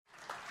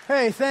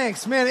Hey,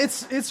 thanks, man.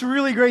 It's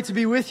really great to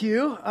be with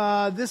you.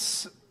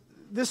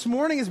 This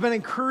morning has been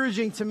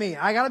encouraging to me.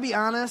 I got to be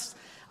honest.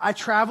 I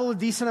travel a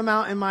decent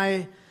amount in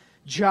my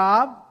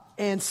job,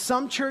 and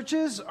some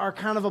churches are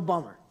kind of a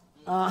bummer.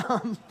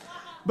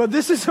 But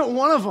this isn't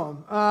one of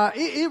them.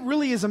 It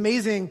really is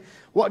amazing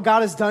what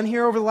God has done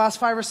here over the last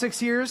 5 or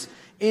 6 years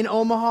in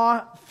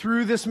Omaha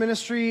through this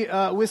ministry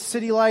with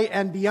City Light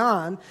and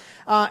beyond.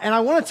 And I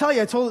want to tell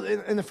you, I told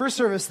in the first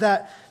service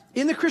that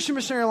in the Christian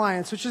Missionary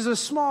Alliance, which is a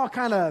small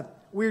kind of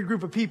weird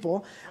group of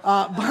people,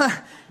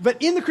 but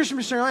in the Christian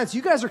Missionary Alliance,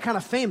 you guys are kind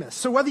of famous.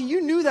 So whether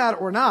you knew that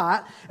or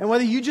not, and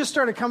whether you just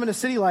started coming to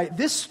City Light,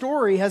 this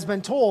story has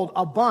been told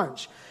a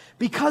bunch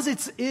because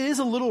it is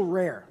a little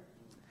rare.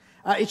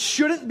 It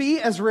shouldn't be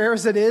as rare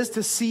as it is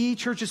to see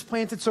churches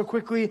planted so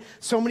quickly,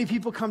 so many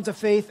people come to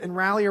faith and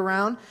rally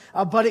around,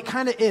 but it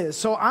kind of is.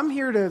 So I'm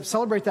here to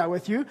celebrate that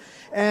with you,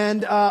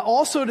 and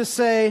also to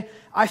say,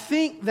 I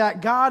think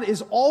that God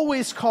is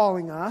always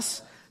calling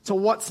us to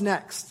what's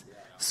next.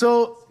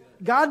 So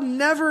God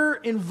never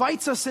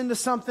invites us into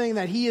something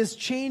that He is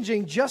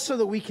changing just so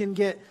that we can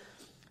get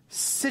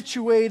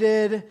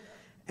situated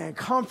and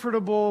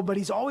comfortable, but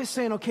He's always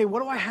saying, okay,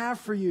 what do I have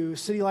for you,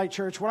 City Light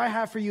Church? What do I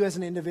have for you as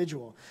an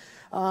individual?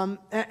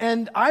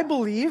 And I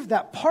believe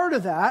that part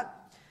of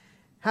that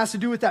has to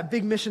do with that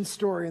big mission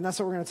story, and that's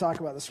what we're going to talk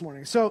about this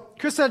morning. So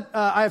Chris said,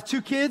 I have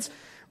 2 kids.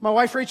 My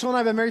wife Rachel and I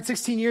have been married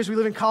 16 years. We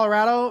live in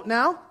Colorado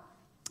now,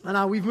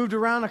 and we've moved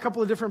around a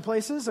couple of different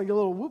places. I get a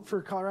little whoop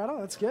for Colorado.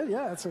 That's good.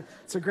 Yeah,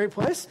 it's a great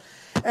place.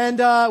 And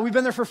we've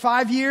been there for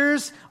 5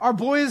 years. Our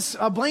boys,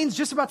 Blaine's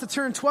just about to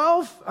turn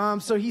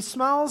 12, so he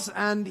smells,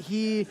 and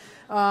he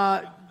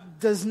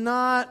does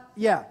not,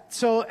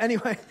 So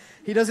anyway,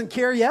 he doesn't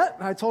care yet.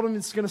 I told him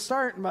it's going to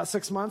start in about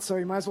 6 months, so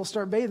he might as well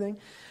start bathing.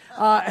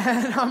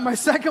 And my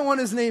second one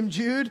is named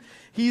Jude.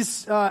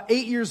 He's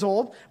 8 years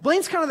old.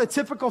 Blaine's kind of the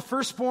typical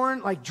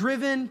firstborn, like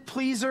driven,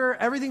 pleaser.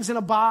 Everything's in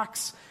a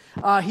box.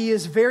 I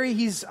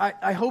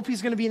hope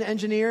he's going to be an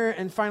engineer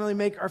and finally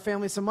make our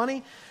family some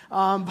money.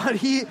 But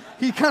he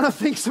kind of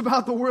thinks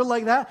about the world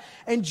like that.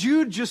 And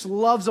Jude just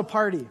loves a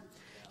party.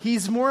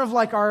 He's more of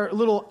like our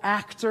little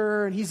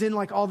actor, and he's in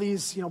like all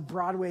these,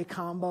 Broadway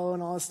combo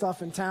and all this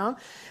stuff in town.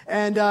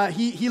 And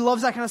he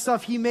loves that kind of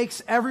stuff. He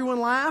makes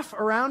everyone laugh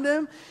around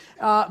him.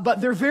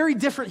 But they're very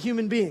different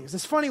human beings.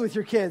 It's funny with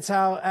your kids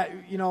how,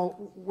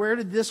 where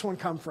did this one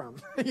come from?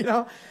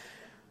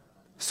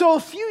 So a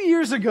few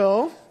years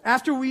ago,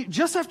 after we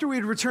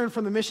had returned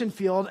from the mission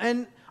field,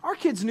 and our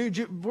kids knew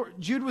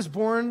Jude was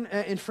born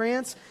in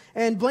France,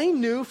 and Blaine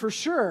knew for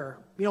sure,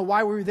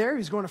 why we were there. He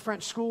was going to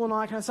French school and all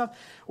that kind of stuff.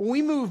 When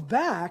we moved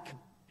back,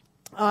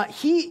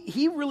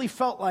 he really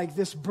felt like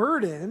this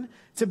burden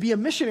to be a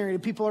missionary to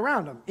people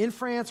around him, in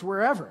France,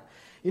 wherever.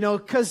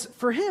 Because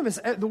for him,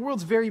 the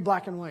world's very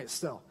black and white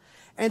still.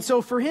 And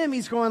so for him,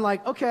 he's going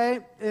like,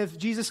 okay, if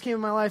Jesus came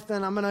in my life,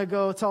 then I'm going to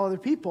go tell other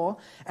people.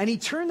 And he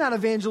turned that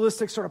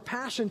evangelistic sort of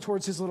passion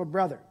towards his little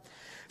brother.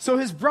 So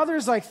his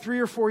brother's like 3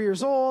 or 4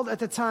 years old at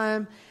the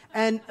time.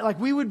 And like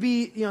we would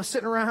be,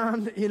 sitting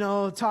around,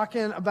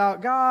 talking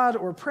about God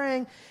or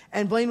praying.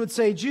 And Blaine would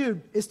say,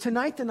 Jude, is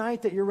tonight the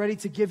night that you're ready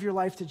to give your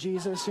life to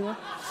Jesus?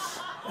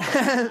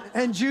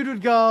 And Jude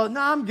would go, no,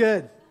 I'm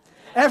good.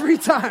 Every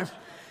time.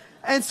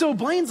 And so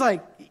Blaine's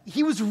like,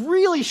 he was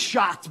really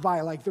shocked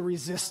by like the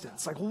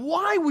resistance. Like,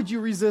 why would you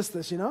resist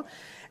this,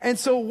 And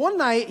so one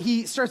night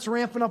he starts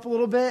ramping up a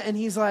little bit and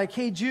he's like,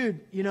 hey, Jude,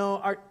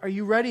 are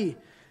you ready?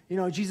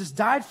 Jesus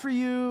died for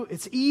you.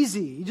 It's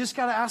easy. You just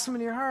got to ask him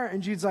in your heart.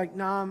 And Jude's like,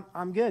 no,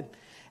 I'm good.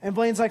 And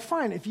Blaine's like,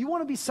 fine. If you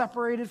want to be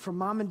separated from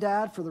mom and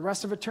dad for the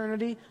rest of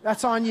eternity,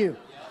 that's on you.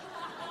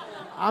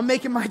 I'm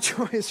making my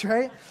choice,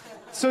 right?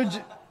 So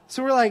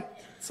we're like,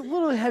 it's a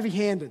little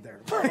heavy-handed there.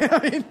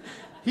 I mean,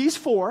 he's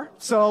 4,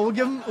 so we'll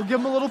give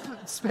him a little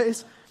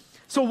space.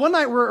 So one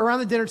night we're around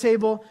the dinner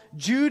table.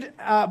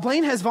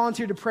 Blaine has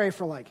volunteered to pray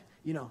for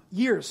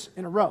years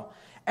in a row.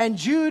 And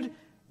Jude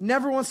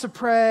never wants to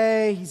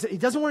pray. He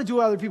doesn't want to do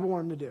what other people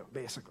want him to do,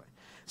 basically.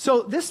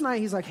 So this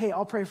night he's like, hey,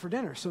 I'll pray for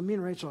dinner. So me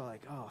and Rachel are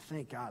like, oh,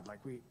 thank God. Like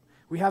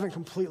we haven't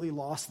completely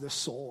lost this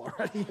soul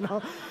already,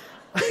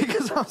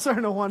 Because I'm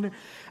starting to wonder.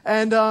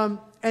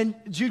 And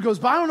Jude goes,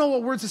 but I don't know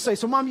what words to say.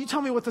 So Mom, you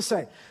tell me what to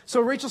say.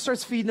 So Rachel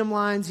starts feeding him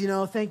lines,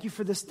 thank you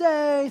for this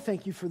day.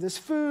 Thank you for this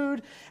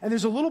food. And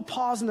there's a little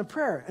pause in the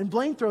prayer. And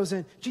Blaine throws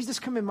in, Jesus,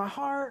 come in my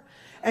heart.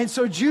 And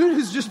so Jude,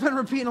 who's just been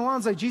repeating along,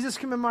 is like, Jesus,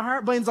 come in my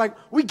heart. Blaine's like,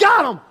 we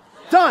got him.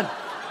 Done.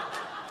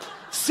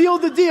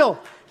 Sealed the deal.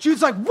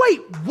 Jude's like,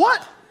 wait,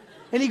 what?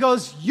 And he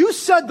goes, you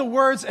said the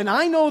words and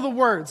I know the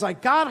words.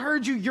 Like, God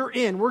heard you. You're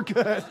in. We're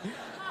good.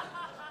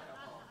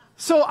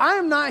 So I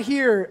am not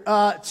here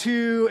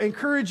to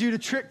encourage you to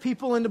trick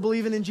people into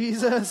believing in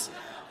Jesus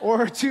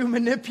or to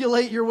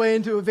manipulate your way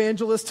into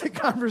evangelistic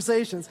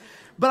conversations.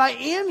 But I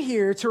am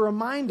here to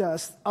remind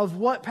us of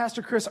what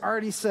Pastor Chris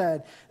already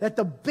said, that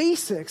the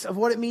basics of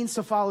what it means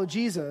to follow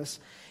Jesus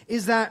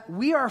is that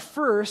we are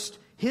first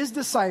His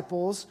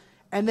disciples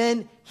And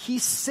then he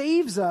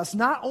saves us,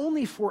 not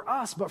only for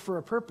us, but for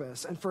a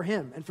purpose, and for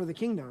him, and for the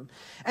kingdom.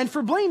 And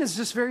for Blaine, it's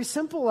just very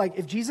simple. Like,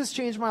 if Jesus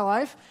changed my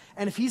life,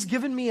 and if he's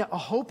given me a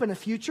hope and a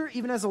future,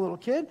 even as a little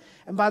kid,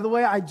 and by the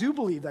way, I do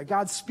believe that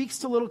God speaks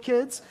to little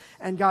kids,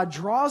 and God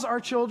draws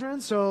our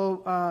children,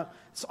 so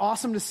it's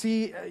awesome to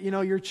see,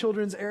 your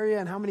children's area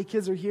and how many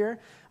kids are here.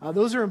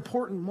 Those are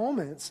important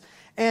moments.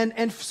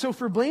 And so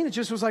for Blaine, it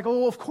just was like,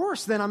 oh, of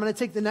course, then I'm going to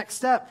take the next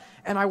step,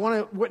 and I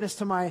want to witness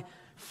to my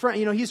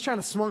friend. He's trying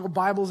to smuggle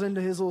Bibles into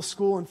his little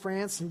school in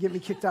France and get me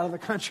kicked out of the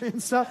country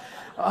and stuff.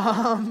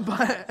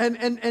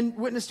 And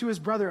witness to his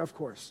brother, of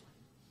course.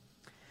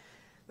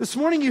 This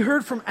morning you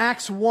heard from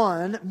Acts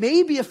 1,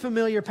 maybe a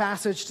familiar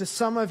passage to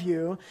some of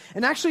you.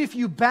 And actually, if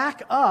you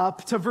back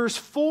up to verse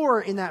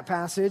 4 in that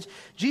passage,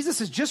 Jesus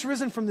has just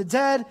risen from the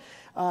dead.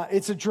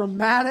 It's a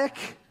dramatic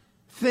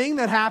thing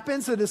that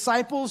happens. The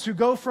disciples who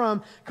go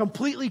from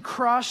completely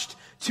crushed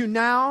to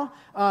now,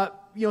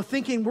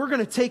 thinking we're going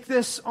to take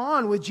this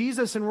on with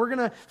Jesus and we're going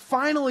to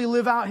finally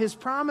live out his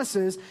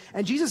promises.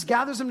 And Jesus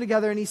gathers them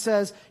together and he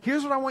says,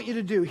 here's what I want you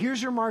to do.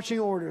 Here's your marching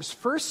orders.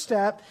 First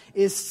step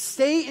is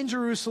stay in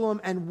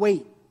Jerusalem and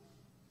wait.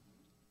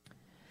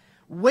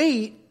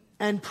 Wait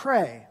and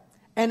pray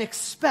and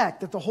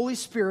expect that the Holy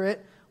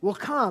Spirit will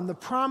come, the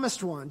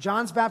promised one.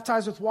 John's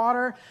baptized with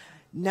water.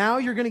 Now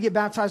you're going to get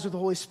baptized with the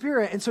Holy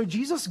Spirit. And so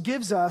Jesus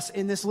gives us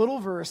in this little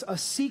verse a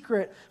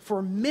secret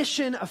for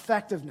mission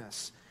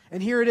effectiveness.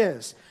 And here it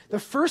is. The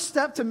first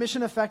step to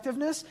mission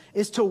effectiveness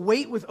is to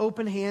wait with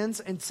open hands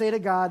and say to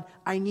God,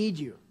 I need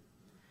you.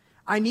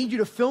 I need you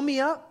to fill me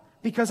up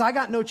because I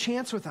got no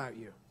chance without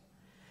you.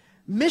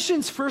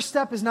 Mission's first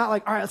step is not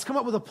like, all right, let's come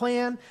up with a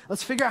plan.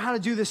 Let's figure out how to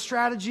do this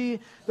strategy.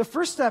 The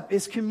first step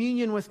is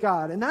communion with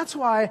God. And that's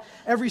why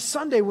every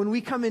Sunday when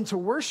we come into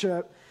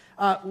worship,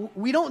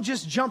 we don't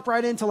just jump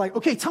right into like,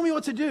 okay, tell me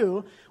what to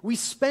do. We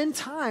spend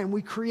time,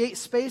 we create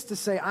space to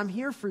say, I'm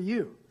here for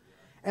you.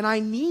 And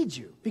I need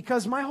you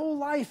because my whole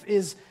life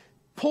is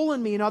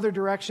pulling me in other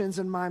directions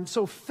and I'm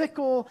so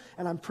fickle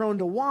and I'm prone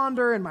to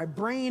wander and my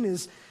brain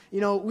is,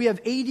 we have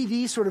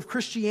ADD sort of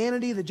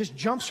Christianity that just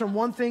jumps from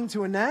one thing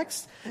to a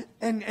next.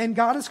 And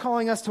God is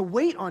calling us to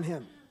wait on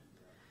him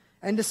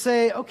and to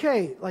say,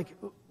 okay, like,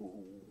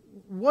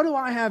 what do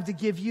I have to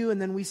give you? And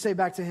then we say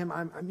back to him,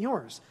 I'm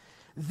yours.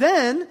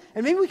 Then,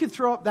 and maybe we could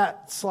throw up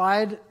that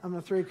slide. I'm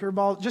going to throw you a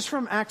curveball just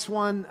from Acts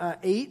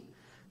 1:8,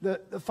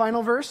 the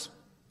final verse.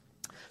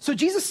 So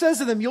Jesus says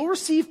to them, you'll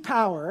receive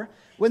power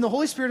when the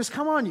Holy Spirit has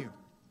come on you.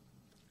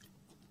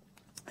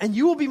 And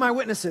you will be my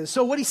witnesses.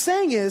 So what he's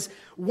saying is,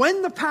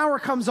 when the power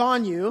comes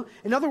on you,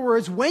 in other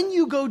words, when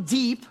you go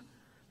deep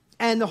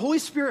and the Holy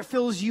Spirit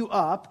fills you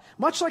up,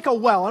 much like a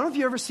well. I don't know if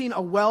you've ever seen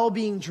a well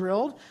being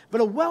drilled,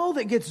 but a well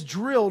that gets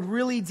drilled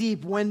really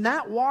deep, when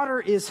that water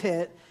is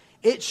hit,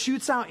 it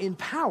shoots out in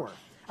power.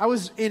 I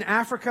was in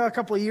Africa a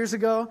couple of years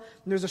ago,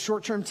 and there's a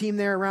short-term team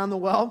there around the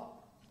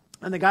well.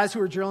 And the guys who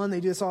are drilling,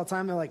 they do this all the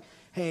time. They're like,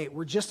 hey,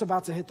 we're just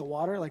about to hit the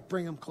water. Like,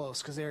 bring them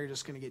close because they're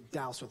just going to get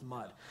doused with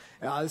mud.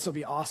 This will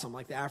be awesome.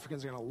 Like, the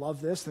Africans are going to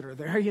love this that are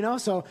there,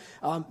 So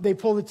they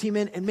pull the team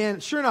in. And,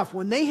 man, sure enough,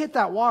 when they hit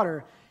that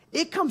water,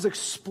 it comes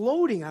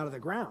exploding out of the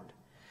ground.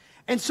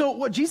 And so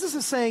what Jesus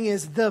is saying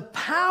is the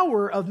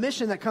power of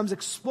mission that comes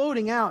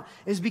exploding out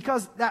is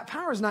because that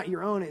power is not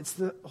your own. It's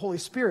the Holy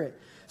Spirit.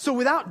 So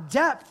without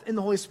depth in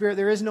the Holy Spirit,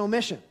 there is no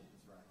mission.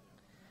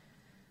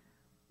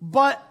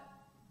 But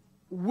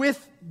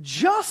with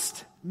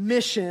just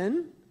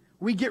mission,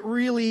 we get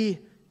really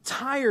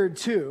tired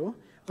too.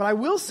 But I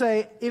will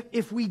say,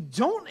 if we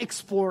don't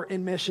explore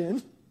in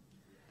mission,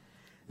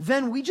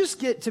 then we just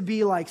get to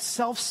be like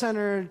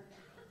self-centered,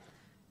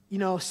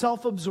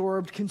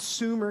 self-absorbed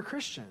consumer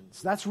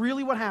Christians. That's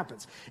really what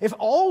happens. If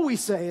all we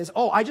say is,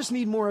 oh, I just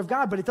need more of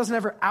God, but it doesn't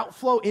ever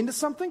outflow into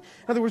something, in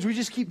other words, we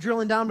just keep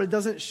drilling down, but it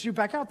doesn't shoot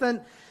back out,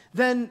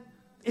 then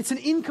it's an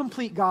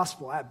incomplete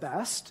gospel at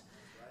best.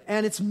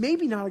 And it's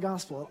maybe not a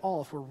gospel at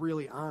all if we're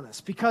really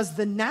honest, because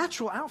the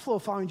natural outflow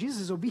of following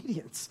Jesus is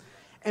obedience.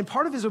 And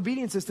part of his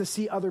obedience is to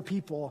see other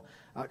people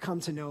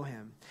come to know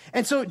him.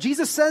 And so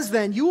Jesus says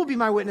then, you will be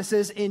my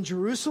witnesses in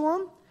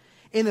Jerusalem,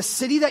 in the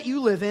city that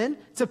you live in,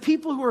 to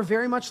people who are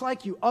very much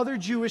like you, other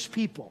Jewish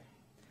people.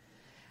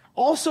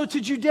 Also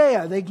to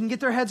Judea, they can get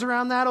their heads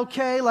around that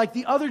okay, like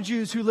the other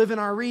Jews who live in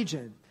our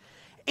region.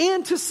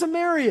 And to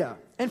Samaria.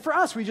 And for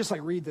us, we just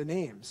read the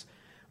names.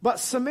 But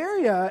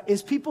Samaria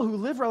is people who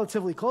live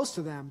relatively close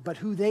to them, but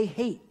who they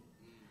hate.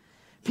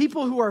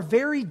 People who are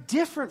very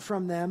different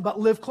from them, but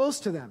live close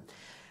to them.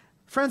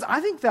 Friends, I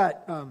think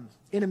that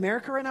in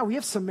America right now, we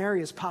have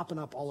Samarias popping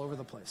up all over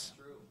the place.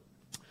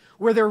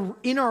 Where they're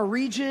in our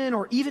region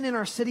or even in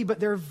our city,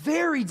 but they're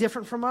very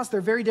different from us.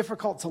 They're very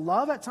difficult to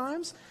love at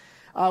times.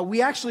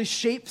 We actually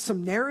shape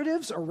some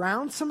narratives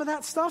around some of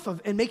that stuff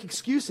and make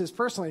excuses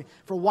personally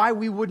for why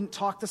we wouldn't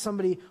talk to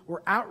somebody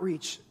or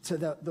outreach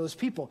to those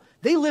people.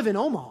 They live in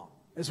Omaha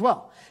as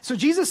well. So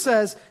Jesus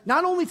says,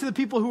 not only to the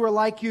people who are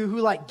like you,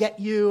 who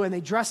get you and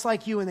they dress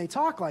like you and they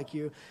talk like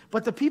you,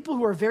 but the people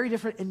who are very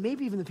different and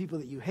maybe even the people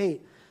that you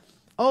hate.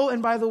 Oh,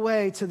 and by the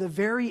way, to the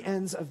very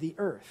ends of the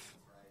earth.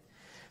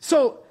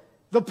 So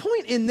the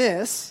point in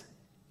this,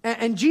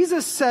 and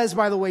Jesus says,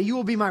 by the way, you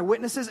will be my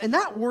witnesses. And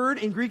that word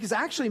in Greek is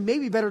actually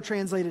maybe better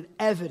translated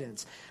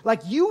evidence.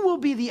 Like, you will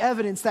be the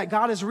evidence that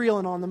God is real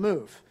and on the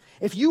move.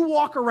 If you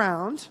walk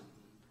around,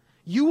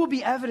 you will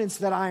be evidence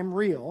that I'm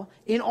real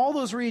in all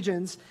those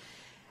regions.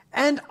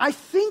 And I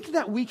think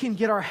that we can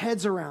get our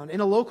heads around in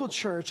a local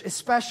church,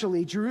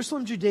 especially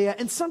Jerusalem, Judea,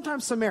 and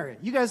sometimes Samaria.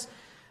 You guys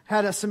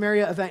had a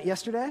Samaria event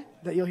yesterday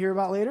that you'll hear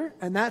about later,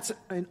 and that's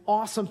an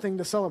awesome thing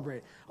to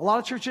celebrate. A lot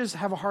of churches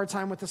have a hard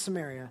time with the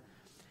Samaria.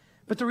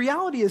 But the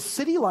reality is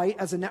City Light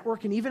as a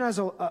network, and even as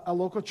a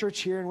local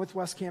church here and with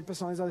West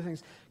Campus and all these other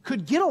things,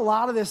 could get a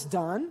lot of this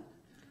done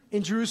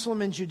in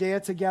Jerusalem and Judea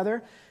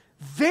together.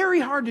 Very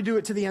hard to do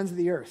it to the ends of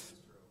the earth.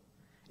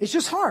 It's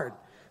just hard.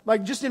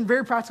 Like, just in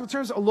very practical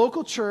terms, a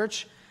local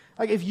church,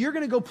 like if you're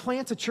going to go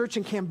plant a church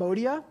in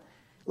Cambodia,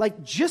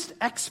 like just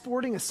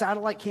exporting a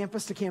satellite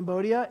campus to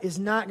Cambodia is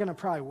not going to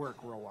probably work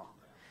real well.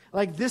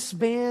 Like, this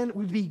band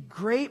would be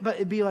great, but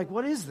it'd be like,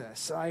 what is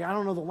this? I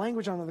don't know the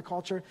language, I don't know the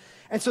culture.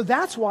 And so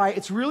that's why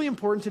it's really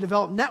important to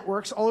develop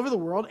networks all over the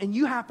world, and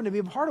you happen to be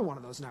a part of one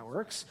of those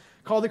networks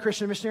called the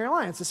Christian Missionary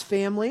Alliance, this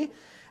family.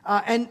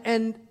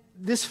 And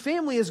this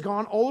family has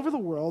gone all over the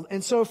world,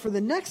 and so for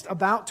the next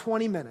about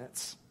 20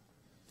 minutes,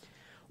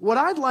 what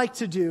I'd like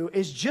to do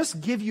is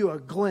just give you a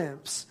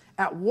glimpse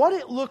at what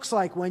it looks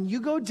like when you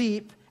go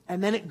deep,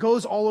 and then it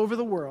goes all over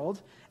the world,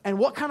 and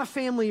what kind of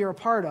family you're a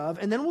part of.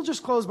 And then we'll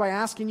just close by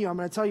asking you, I'm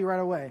going to tell you right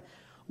away,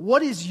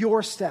 what is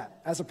your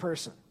step as a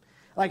person?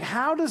 Like,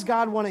 how does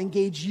God want to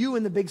engage you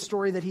in the big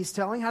story that he's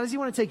telling? How does he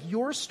want to take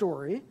your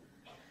story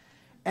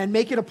and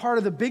make it a part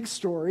of the big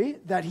story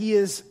that he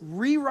is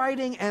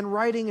rewriting and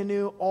writing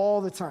anew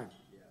all the time?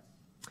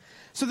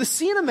 So the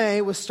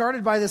CNMA was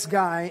started by this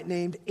guy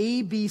named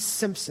A.B.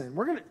 Simpson.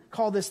 We're going to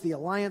call this the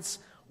Alliance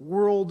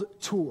World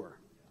Tour,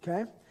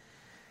 okay?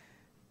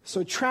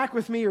 So track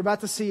with me. You're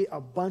about to see a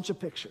bunch of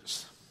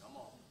pictures.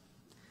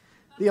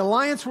 The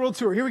Alliance World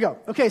Tour. Here we go.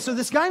 Okay, so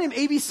this guy named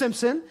A.B.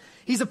 Simpson,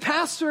 he's a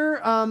pastor.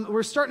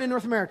 We're starting in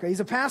North America. He's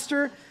a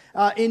pastor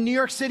in New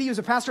York City. He was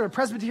a pastor at a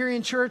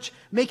Presbyterian church,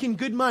 making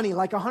good money,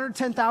 like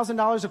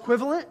 $110,000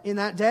 equivalent in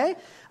that day.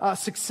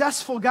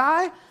 Successful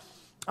guy,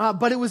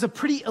 but it was a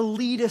pretty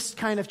elitist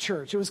kind of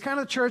church. It was kind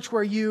of a church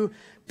where you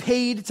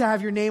paid to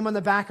have your name on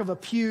the back of a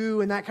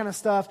pew and that kind of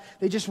stuff.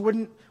 They just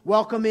wouldn't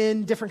welcome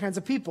in different kinds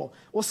of people.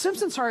 Well,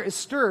 Simpson's heart is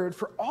stirred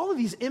for all of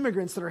these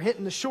immigrants that are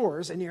hitting the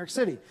shores in New York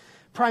City,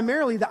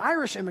 primarily the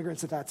Irish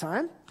immigrants at that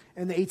time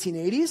in the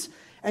 1880s.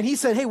 And he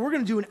said, hey, we're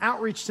going to do an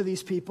outreach to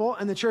these people.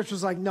 And the church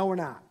was like, no, we're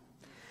not.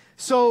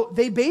 So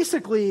they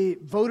basically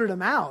voted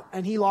him out,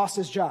 and he lost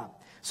his job.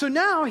 So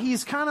now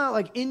he's kind of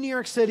like in New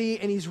York City,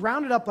 and he's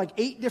rounded up like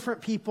 8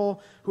 different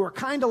people who are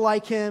kind of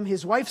like him.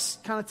 His wife's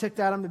kind of ticked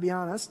at him, to be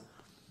honest.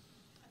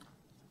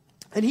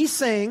 And he's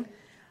saying,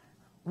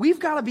 we've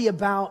got to be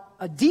about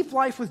a deep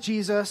life with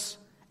Jesus,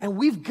 and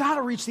we've got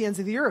to reach the ends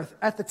of the earth.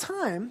 At the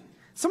time,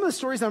 some of the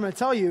stories that I'm going to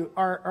tell you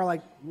are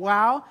like,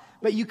 wow,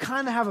 but you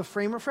kind of have a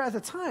framework for it. At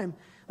the time,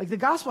 like, the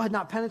gospel had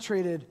not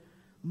penetrated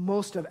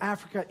most of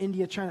Africa,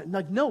 India, China,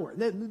 like nowhere.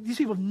 These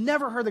people have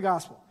never heard the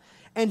gospel.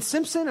 And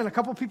Simpson and a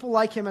couple people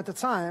like him at the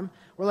time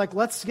were like,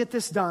 let's get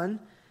this done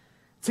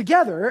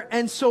together.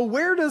 And so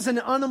where does an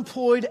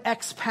unemployed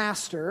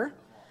ex-pastor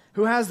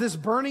who has this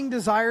burning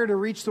desire to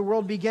reach the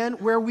world begin?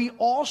 Where we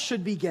all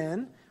should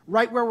begin,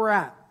 right where we're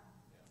at.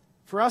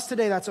 For us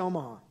today, that's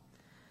Omaha.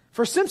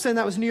 For Simpson,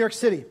 that was New York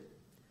City.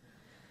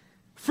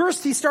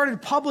 First, he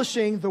started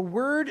publishing The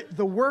Word,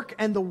 the Work,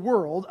 and the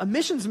World, a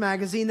missions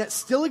magazine that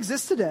still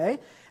exists today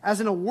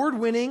as an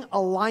award-winning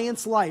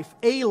Alliance Life,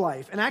 A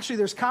Life. And actually,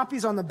 there's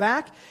copies on the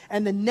back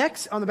and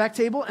on the back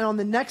table, and on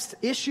the next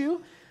issue,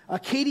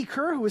 Katie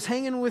Kerr, who was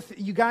hanging with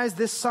you guys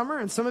this summer,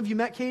 and some of you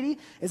met Katie,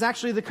 is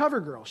actually the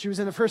cover girl. She was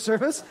in the first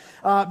service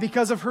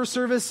because of her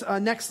service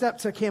next step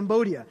to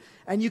Cambodia.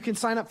 And you can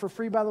sign up for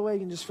free, by the way.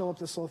 You can just fill up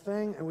this whole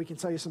thing, and we can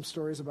tell you some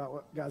stories about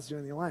what God's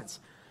doing in the Alliance.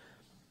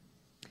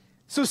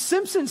 So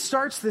Simpson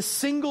starts this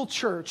single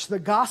church, the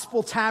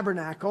Gospel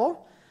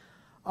Tabernacle,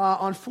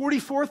 on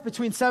 44th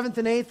between 7th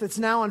and 8th. It's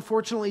now,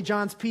 unfortunately,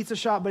 John's Pizza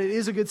Shop, but it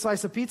is a good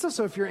slice of pizza.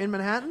 So if you're in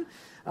Manhattan,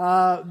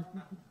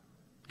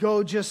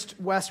 go just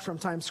west from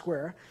Times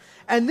Square.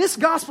 And this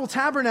Gospel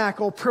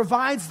Tabernacle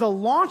provides the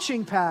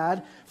launching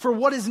pad for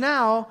what is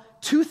now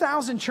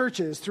 2,000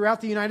 churches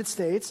throughout the United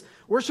States,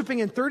 worshiping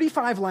in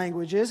 35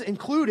 languages,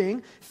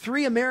 including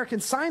 3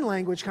 American Sign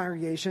Language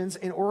congregations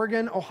in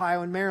Oregon,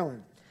 Ohio, and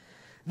Maryland.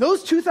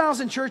 Those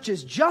 2,000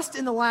 churches, just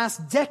in the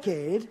last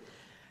decade,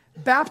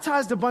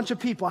 baptized a bunch of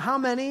people. How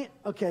many?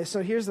 Okay,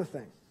 so here's the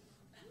thing.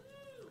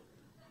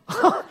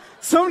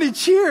 Somebody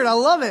cheered. I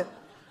love it.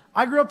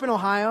 I grew up in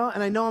Ohio,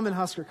 and I know I'm in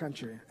Husker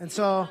country. And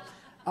so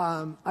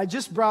I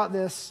just brought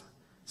this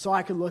so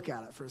I could look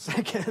at it for a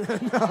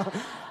second. No.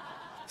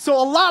 So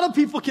a lot of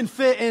people can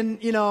fit in,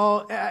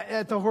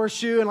 at the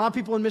Horseshoe, and a lot of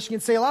people in Michigan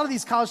State, a lot of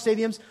these college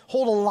stadiums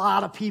hold a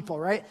lot of people,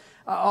 right?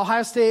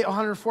 Ohio State,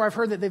 104, I've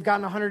heard that they've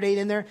gotten 108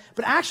 in there.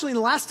 But actually, in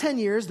the last 10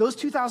 years, those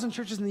 2,000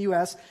 churches in the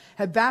U.S.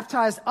 have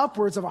baptized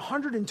upwards of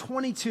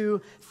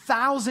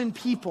 122,000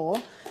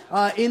 people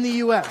in the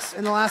U.S.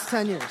 in the last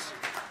 10 years.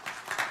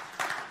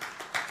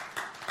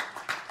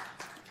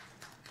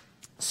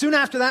 Soon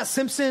after that,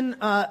 Simpson,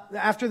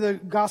 after the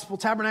Gospel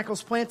Tabernacle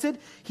is planted,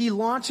 he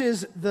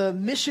launches the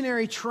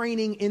Missionary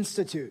Training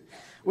Institute,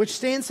 which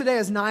stands today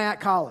as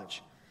Nyack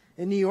College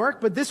in New York.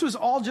 But this was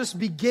all just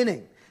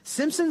beginning.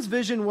 Simpson's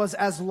vision was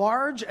as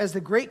large as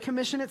the Great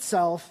Commission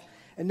itself,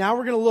 and now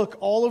we're going to look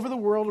all over the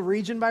world,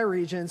 region by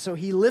region, so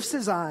he lifts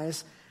his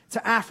eyes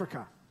to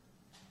Africa.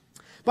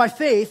 By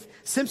faith,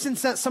 Simpson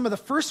sent some of the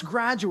first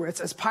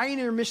graduates as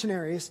pioneer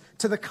missionaries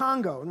to the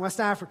Congo in West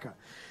Africa.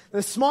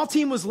 The small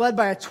team was led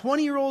by a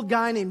 20-year-old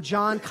guy named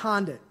John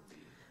Condit.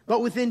 But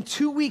within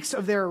 2 weeks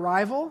of their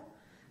arrival,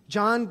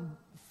 John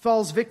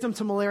falls victim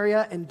to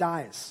malaria and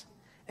dies.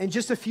 And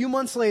just a few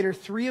months later,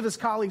 3 of his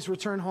colleagues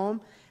return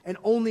home, and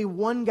only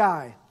one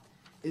guy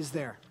is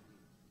there.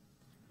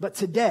 But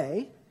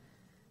today,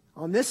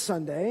 on this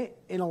Sunday,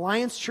 in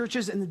Alliance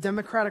churches in the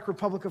Democratic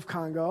Republic of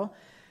Congo,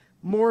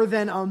 more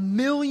than 1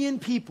 million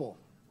people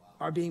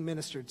are being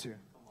ministered to.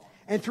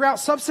 And throughout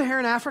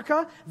sub-Saharan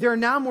Africa, there are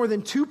now more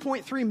than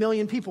 2.3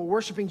 million people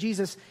worshiping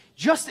Jesus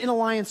just in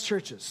Alliance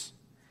churches.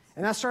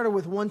 And that started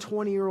with one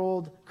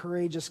 20-year-old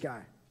courageous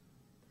guy.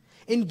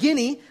 In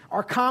Guinea,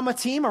 our CAMA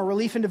team, our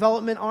relief and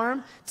development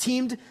arm,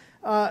 teamed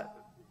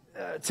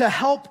to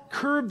help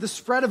curb the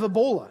spread of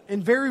Ebola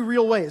in very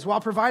real ways while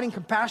providing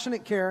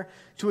compassionate care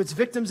to its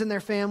victims and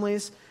their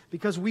families,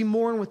 because we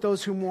mourn with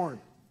those who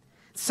mourn.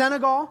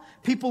 Senegal,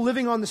 people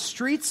living on the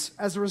streets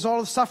as a result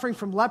of suffering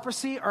from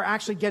leprosy are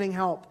actually getting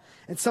help.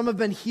 And some have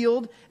been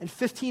healed, and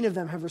 15 of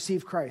them have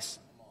received Christ.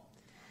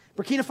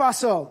 Burkina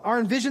Faso, our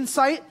Envision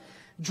site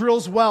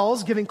drills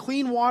wells, giving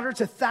clean water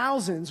to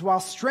thousands while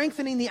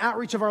strengthening the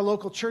outreach of our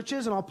local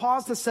churches. And I'll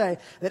pause to say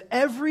that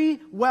every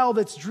well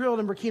that's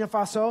drilled in Burkina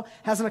Faso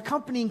has an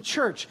accompanying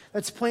church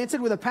that's planted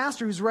with a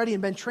pastor who's ready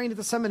and been trained at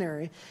the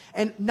seminary.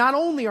 And not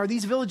only are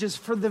these villages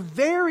for the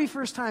very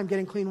first time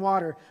getting clean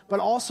water, but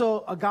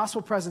also a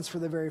gospel presence for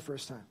the very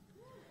first time.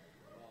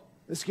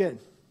 That's good.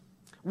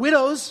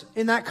 Widows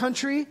in that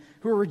country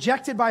who are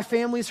rejected by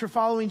families for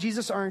following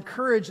Jesus are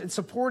encouraged and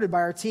supported by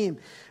our team.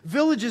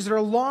 Villages that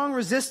are long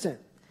resistant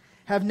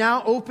have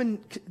now opened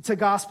to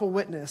gospel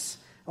witness.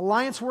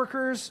 Alliance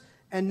workers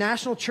and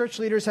national church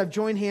leaders have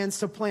joined hands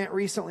to plant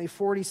recently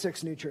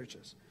 46 new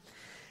churches.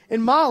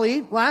 In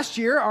Mali, last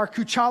year, our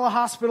Kuchala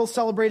Hospital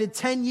celebrated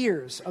 10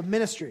 years of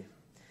ministry,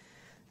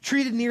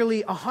 treated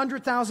nearly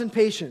 100,000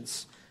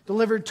 patients,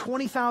 delivered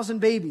 20,000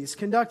 babies,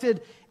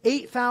 conducted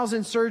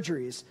 8,000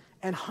 surgeries,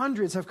 and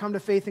hundreds have come to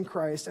faith in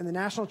Christ, and the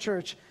national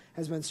church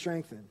has been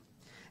strengthened.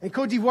 In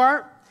Côte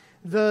d'Ivoire,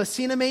 the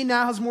CNMA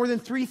now has more than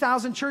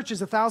 3,000 churches,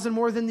 1,000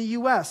 more than the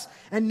U.S.,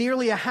 and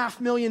nearly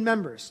 500,000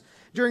 members.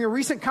 During a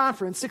recent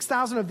conference,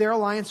 6,000 of their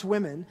Alliance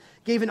women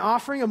gave an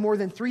offering of more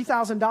than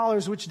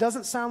 $3,000, which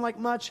doesn't sound like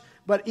much,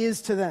 but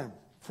is to them,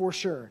 for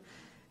sure,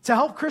 to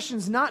help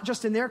Christians not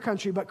just in their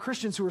country, but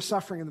Christians who are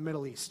suffering in the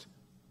Middle East.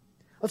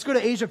 Let's go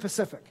to Asia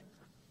Pacific.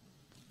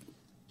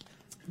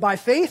 By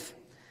faith,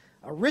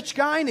 a rich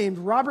guy named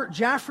Robert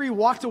Jaffrey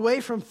walked away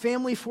from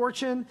family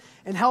fortune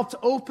and helped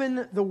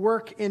open the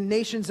work in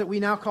nations that we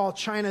now call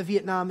China,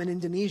 Vietnam, and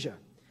Indonesia.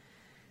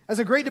 As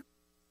a great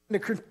to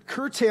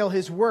curtail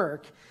his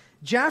work,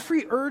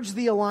 Jaffrey urged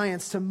the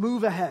Alliance to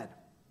move ahead,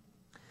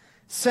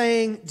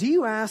 saying, "Do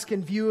you ask,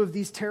 in view of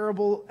these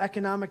terrible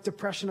economic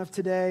depression of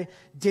today,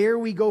 dare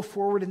we go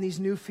forward in these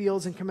new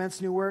fields and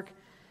commence new work?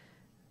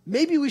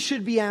 Maybe we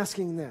should be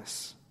asking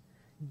this.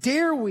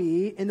 Dare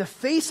we, in the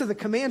face of the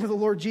command of the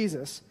Lord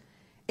Jesus,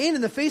 and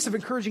in the face of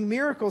encouraging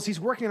miracles he's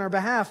working on our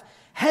behalf,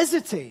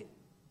 hesitate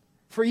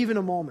for even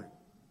a moment?"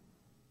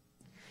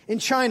 In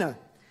China,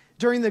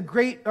 during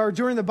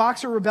the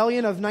Boxer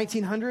Rebellion of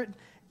 1900,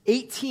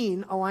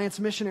 18 Alliance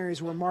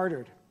missionaries were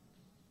martyred.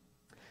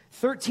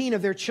 13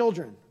 of their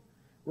children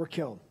were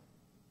killed.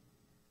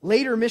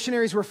 Later,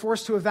 missionaries were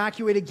forced to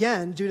evacuate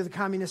again due to the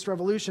Communist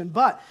Revolution.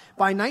 But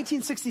by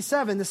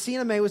 1967, the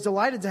CNMA was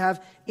delighted to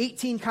have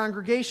 18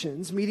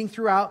 congregations meeting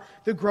throughout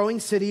the growing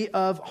city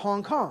of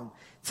Hong Kong.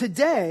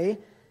 Today,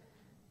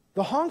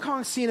 the Hong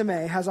Kong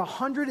CNMA has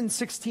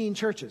 116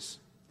 churches,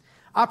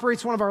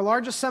 operates one of our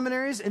largest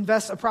seminaries,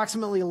 invests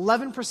approximately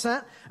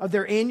 11% of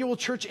their annual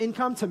church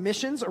income to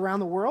missions around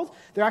the world.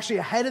 They're actually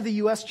ahead of the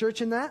U.S.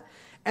 church in that.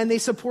 And they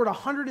support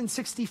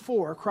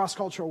 164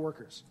 cross-cultural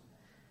workers.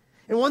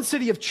 In one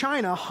city of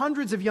China,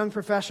 hundreds of young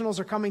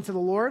professionals are coming to the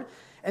Lord.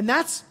 And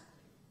that's,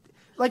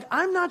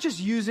 I'm not just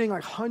using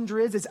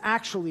hundreds, it's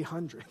actually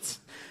hundreds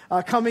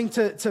coming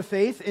to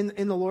faith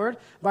in the Lord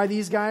by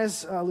these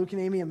guys, Luke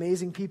and Amy,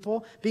 amazing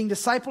people, being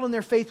discipled in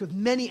their faith with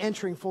many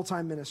entering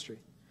full-time ministry.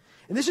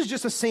 And this is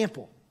just a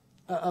sample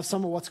of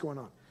some of what's going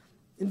on.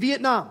 In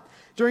Vietnam,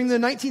 during the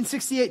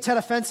 1968 Tet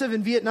Offensive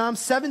in Vietnam,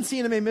 7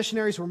 CNMA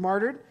missionaries were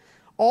martyred.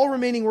 All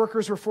remaining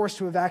workers were forced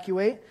to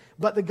evacuate,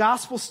 but the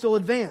gospel still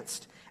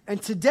advanced.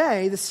 And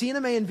today, the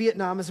CNMA in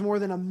Vietnam is more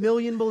than 1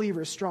 million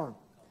believers strong.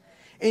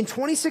 In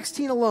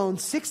 2016 alone,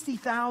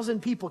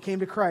 60,000 people came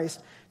to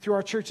Christ through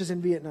our churches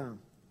in Vietnam.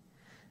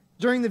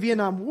 During the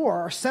Vietnam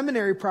War, our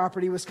seminary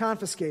property was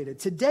confiscated.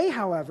 Today,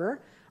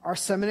 however, our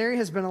seminary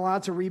has been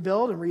allowed to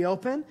rebuild and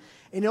reopen,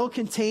 and it'll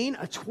contain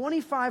a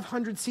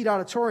 2,500-seat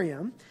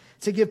auditorium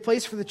to give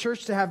place for the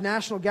church to have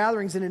national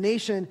gatherings in a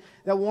nation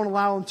that won't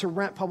allow them to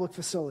rent public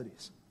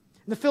facilities.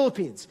 In the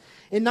Philippines,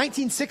 in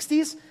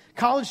 1960s,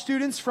 college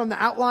students from the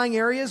outlying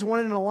areas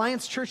wanted an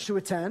Alliance church to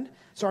attend,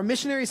 so our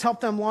missionaries helped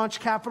them launch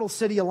Capital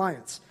City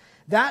Alliance.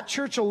 That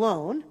church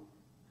alone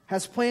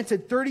has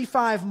planted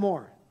 35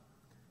 more.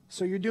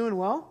 So you're doing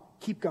well.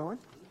 Keep going.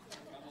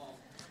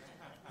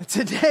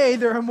 Today,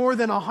 there are more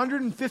than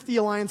 150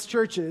 Alliance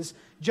churches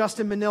just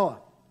in Manila.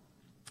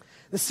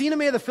 The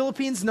CNMA of the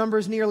Philippines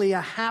numbers nearly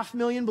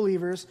 500,000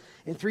 believers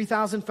in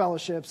 3,000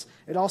 fellowships.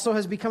 It also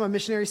has become a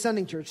missionary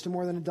sending church to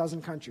more than a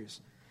dozen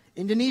countries.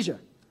 Indonesia.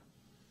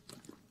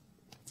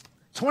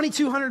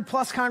 2,200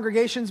 plus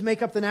congregations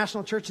make up the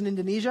national church in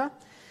Indonesia.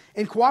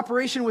 In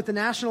cooperation with the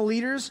national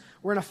leaders,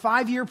 we're in a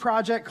 5-year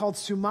project called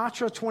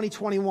Sumatra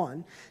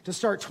 2021 to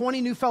start 20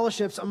 new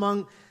fellowships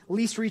among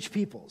least reached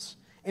peoples.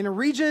 In a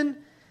region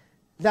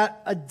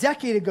that a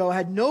decade ago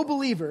had no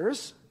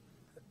believers,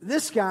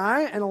 this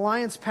guy, an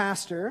Alliance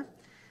pastor,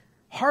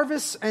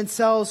 harvests and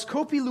sells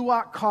Kopi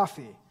Luwak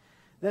coffee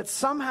that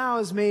somehow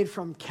is made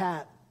from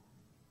cat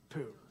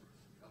poo.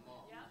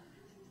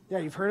 Yeah,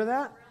 you've heard of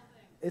that?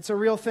 It's a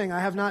real thing.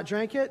 I have not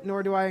drank it,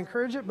 nor do I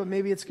encourage it, but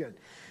maybe it's good.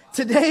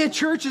 Today, a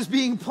church is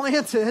being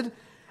planted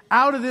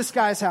out of this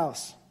guy's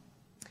house.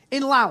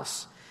 In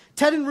Laos,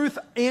 Ted and Ruth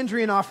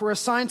Andrianoff were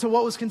assigned to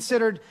what was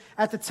considered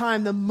at the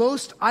time the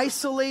most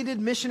isolated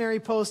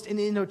missionary post in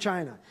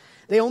Indochina.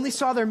 They only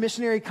saw their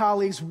missionary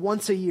colleagues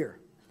once a year.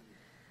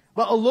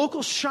 But a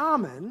local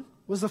shaman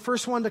was the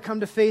first one to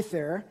come to faith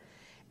there,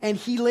 and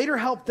he later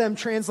helped them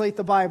translate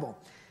the Bible.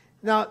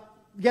 Now,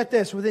 get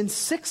this, within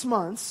 6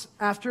 months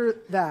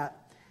after that,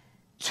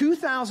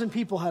 2,000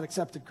 people had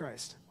accepted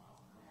Christ.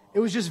 It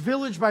was just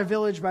village by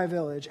village by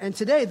village. And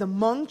today, the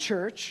Hmong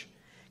church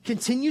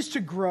continues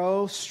to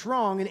grow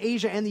strong in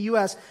Asia and the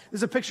U.S.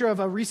 There's a picture of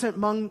a recent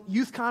Hmong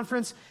youth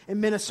conference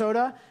in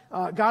Minnesota.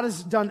 God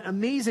has done an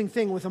amazing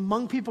thing with a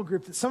Hmong people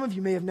group that some of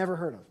you may have never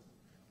heard of.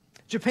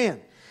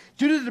 Japan.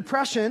 Due to the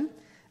depression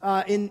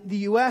in the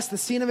U.S., the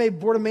CNMA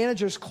Board of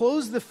Managers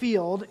closed the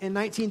field in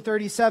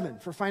 1937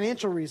 for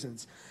financial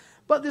reasons.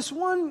 But this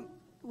one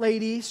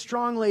lady,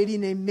 strong lady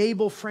named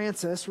Mabel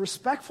Francis,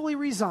 respectfully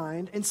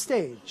resigned and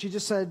stayed. She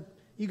just said,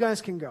 you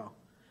guys can go.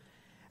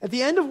 At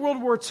the end of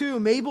World War II,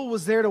 Mabel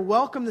was there to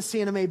welcome the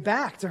CNMA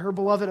back to her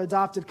beloved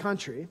adopted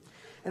country.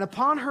 And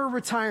upon her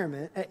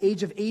retirement at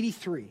age of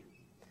 83,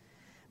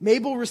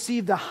 Mabel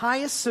received the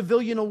highest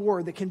civilian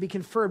award that can be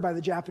conferred by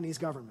the Japanese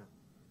government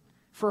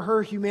for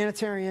her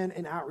humanitarian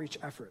and outreach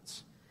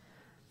efforts.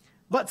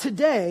 But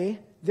today,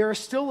 there are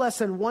still less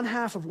than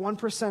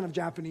 0.5% of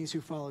Japanese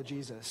who follow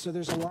Jesus. So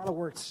there's a lot of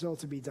work still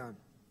to be done.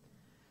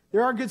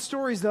 There are good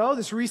stories, though.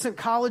 This recent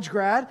college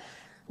grad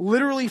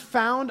literally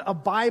found a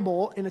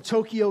Bible in a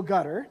Tokyo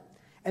gutter.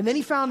 And then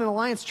he found an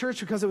Alliance church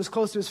because it was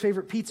close to his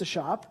favorite pizza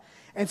shop.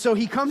 And so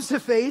he comes to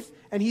faith,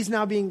 and he's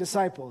now being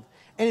discipled.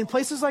 And in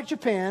places like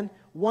Japan,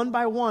 one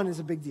by one is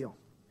a big deal.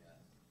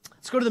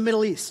 Let's go to the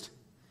Middle East.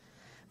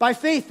 By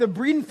faith, the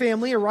Breeden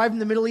family arrived in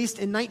the Middle East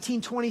in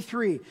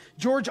 1923.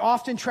 George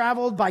often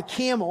traveled by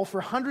camel for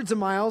hundreds of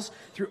miles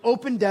through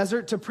open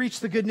desert to preach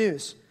the good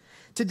news.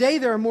 Today,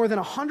 there are more than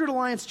 100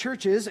 Alliance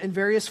churches in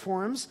various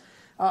forms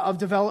of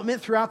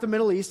development throughout the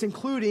Middle East,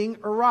 including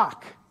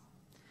Iraq.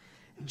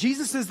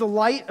 Jesus is the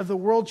light of the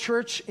world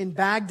church in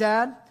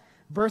Baghdad,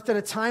 birthed at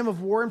a time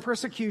of war and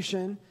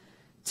persecution.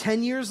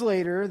 10 years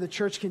later, the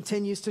church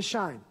continues to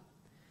shine.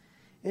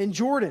 In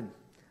Jordan,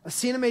 a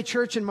CNMA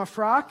church in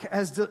Mafraq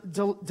has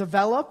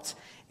developed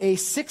a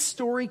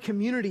 6-story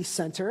community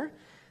center.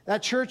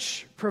 That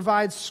church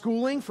provides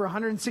schooling for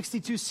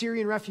 162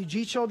 Syrian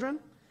refugee children.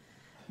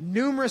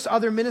 Numerous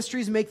other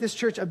ministries make this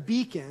church a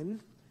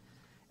beacon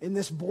in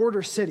this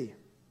border city.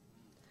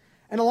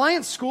 An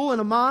Alliance school in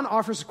Amman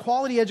offers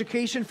quality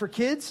education for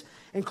kids,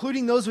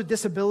 including those with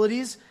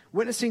disabilities,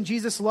 witnessing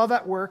Jesus' love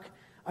at work.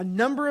 A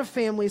number of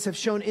families have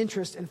shown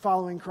interest in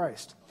following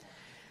Christ.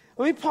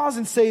 Let me pause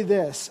and say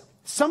this.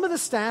 Some of the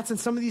stats in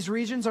some of these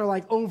regions are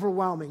like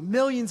overwhelming,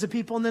 millions of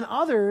people, and then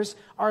others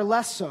are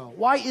less so.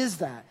 Why is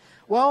that?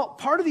 Well,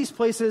 part of these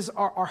places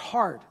are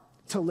hard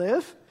to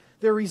live.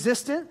 They're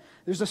resistant.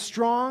 There's a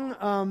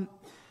strong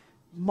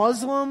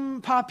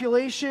Muslim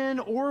population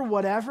or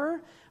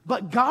whatever,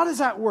 but God is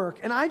at work.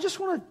 And I just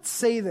want to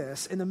say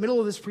this in the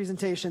middle of this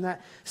presentation,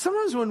 that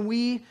sometimes when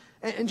we,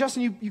 and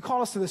Justin, you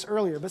called us to this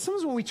earlier, but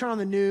sometimes when we turn on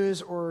the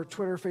news or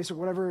Twitter, Facebook,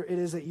 whatever it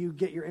is that you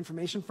get your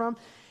information from,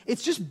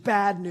 it's just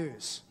bad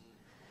news.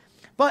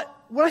 But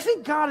what I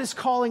think God is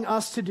calling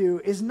us to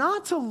do is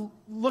not to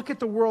look at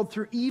the world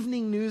through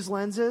evening news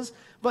lenses,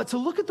 but to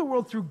look at the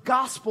world through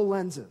gospel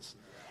lenses.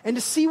 and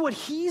to see what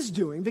he's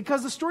doing,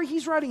 because the story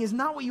he's writing is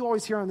not what you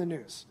always hear on the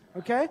news,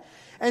 okay?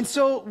 And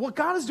so what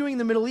God is doing in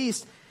the Middle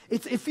East,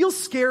 it feels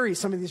scary,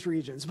 some of these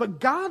regions, but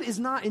God is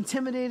not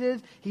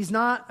intimidated, he's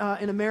not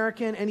an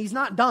American, and he's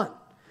not done.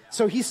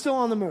 So he's still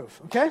on the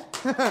move, okay?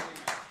 That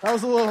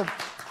was a little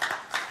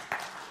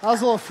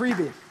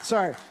freebie,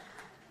 sorry.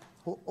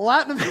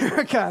 Latin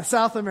America,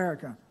 South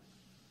America.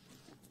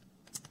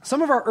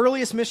 Some of our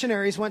earliest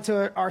missionaries went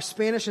to our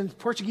Spanish and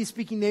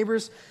Portuguese-speaking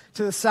neighbors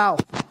to the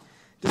south.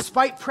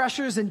 Despite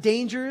pressures and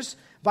dangers,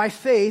 by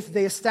faith,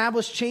 they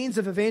established chains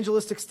of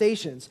evangelistic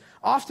stations,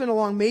 often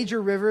along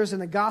major rivers,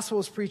 and the gospel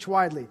is preached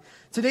widely.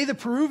 Today, the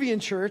Peruvian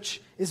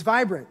church is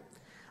vibrant.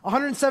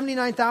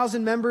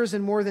 179,000 members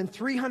and more than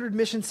 300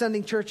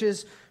 mission-sending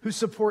churches who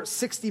support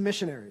 60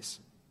 missionaries.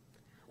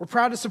 We're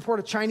proud to support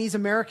a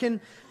Chinese-American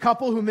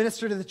couple who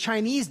minister to the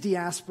Chinese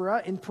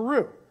diaspora in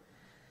Peru.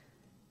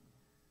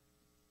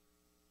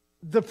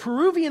 The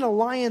Peruvian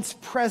Alliance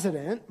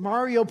president,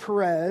 Mario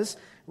Perez,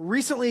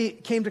 recently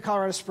came to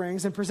Colorado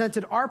Springs and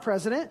presented our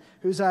president,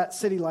 who's at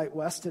City Light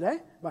West today,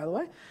 by the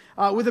way,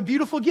 with a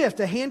beautiful gift,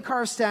 a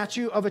hand-carved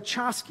statue of a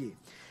Chasqui.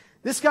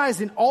 This guy is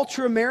an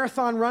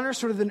ultra-marathon runner,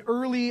 sort of an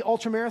early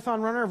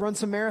ultra-marathon runner. I've run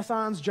some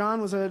marathons.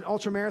 John was an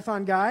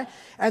ultra-marathon guy.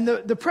 And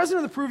the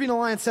president of the Peruvian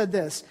Alliance said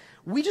this: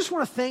 "We just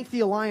want to thank the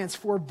Alliance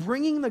for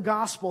bringing the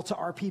gospel to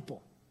our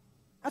people."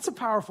 That's a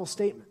powerful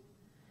statement.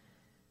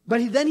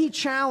 But then he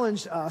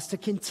challenged us to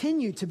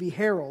continue to be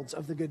heralds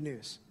of the good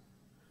news.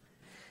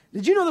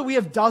 Did you know that we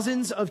have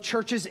dozens of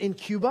churches in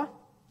Cuba?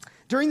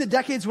 During the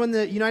decades when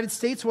the United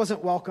States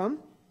wasn't welcome,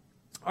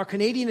 our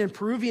Canadian and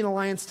Peruvian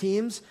Alliance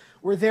teams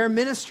were there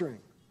ministering.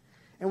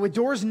 And with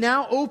doors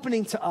now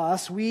opening to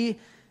us, we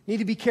need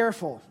to be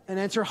careful and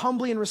enter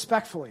humbly and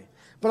respectfully.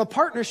 But a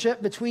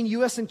partnership between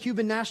U.S. and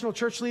Cuban national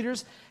church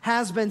leaders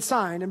has been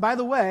signed. And by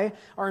the way,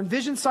 our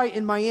Envision site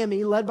in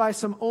Miami, led by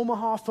some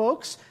Omaha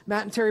folks,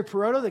 Matt and Terry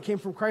Peroto, that came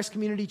from Christ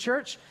Community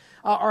Church,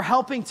 are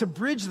helping to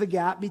bridge the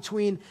gap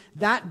between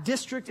that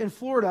district in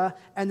Florida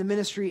and the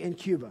ministry in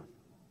Cuba.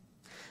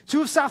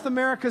 Two of South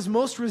America's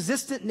most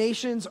resistant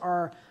nations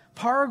are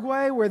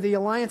Paraguay, where the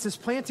Alliance is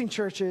planting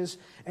churches,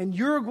 and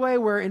Uruguay,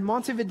 where in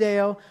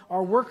Montevideo,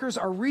 our workers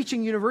are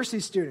reaching university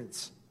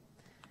students.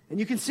 And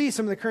you can see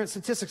some of the current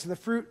statistics of the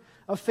fruit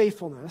of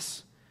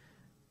faithfulness.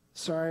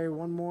 Sorry,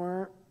 one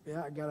more.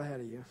 Yeah, I got ahead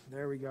of you.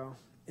 There we go.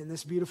 In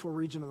this beautiful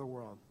region of the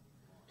world.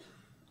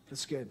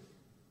 That's good.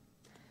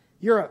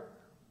 Europe.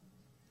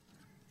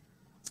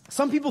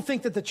 Some people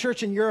think that the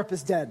church in Europe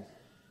is dead.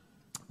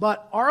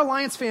 But our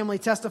Alliance family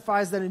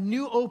testifies that a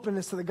new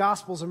openness to the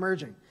gospel is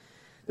emerging.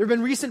 There have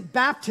been recent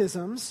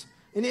baptisms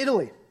in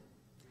Italy.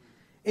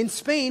 In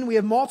Spain, we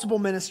have multiple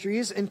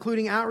ministries,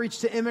 including outreach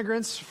to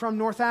immigrants from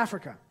North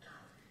Africa.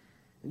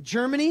 In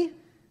Germany,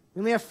 we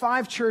only have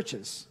 5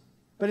 churches.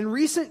 But in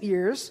recent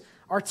years,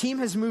 our team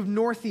has moved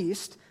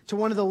northeast to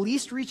one of the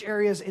least reached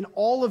areas in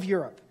all of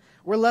Europe,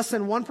 where less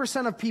than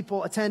 1% of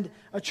people attend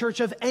a church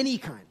of any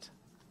kind.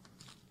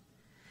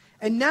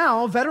 And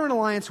now, Veteran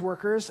Alliance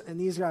workers, and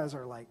these guys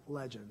are like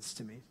legends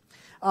to me,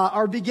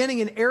 are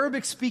beginning an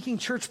Arabic-speaking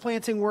church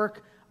planting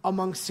work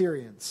among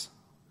Syrians.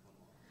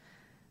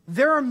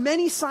 There are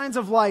many signs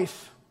of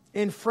life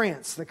in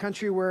France, the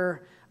country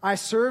where I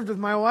served with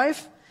my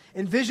wife.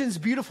 Envision's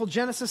beautiful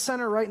Genesis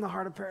Center right in the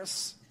heart of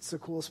Paris, it's the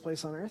coolest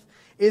place on earth,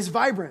 is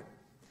vibrant.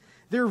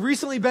 There have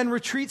recently been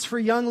retreats for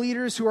young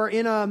leaders who are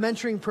in a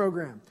mentoring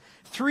program.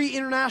 3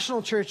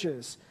 international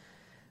churches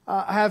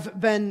have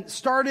been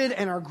started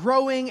and are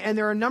growing, and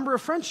there are a number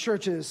of French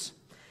churches.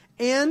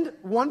 And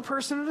one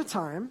person at a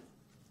time,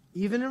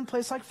 even in a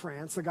place like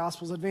France, the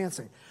gospel's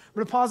advancing. I'm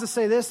going to pause to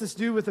say this. This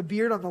dude with a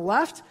beard on the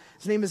left,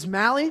 his name is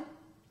Mally.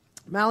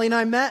 Mally and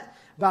I met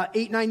about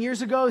 8-9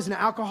 years ago. He's an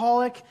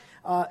alcoholic,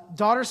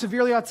 daughter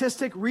severely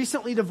autistic,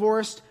 recently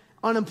divorced,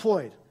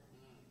 unemployed.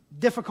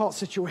 Difficult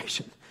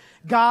situation.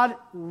 God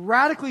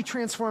radically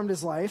transformed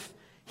his life,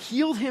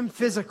 healed him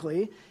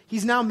physically.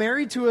 He's now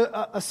married to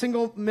a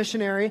single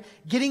missionary,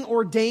 getting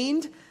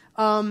ordained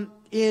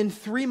in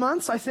 3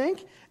 months, I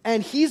think,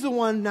 and he's the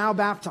one now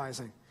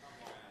baptizing.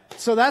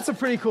 So that's a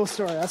pretty cool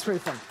story. That's pretty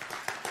fun.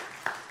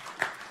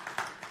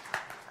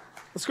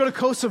 Let's go to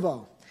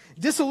Kosovo.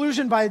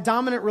 Disillusioned by a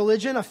dominant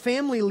religion, a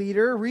family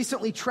leader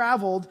recently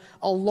traveled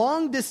a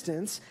long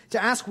distance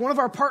to ask one of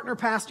our partner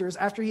pastors,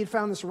 after he had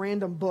found this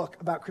random book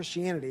about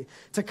Christianity,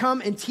 to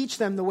come and teach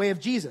them the way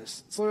of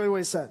Jesus. That's literally what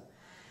he said.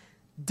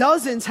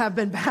 Dozens have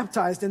been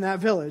baptized in that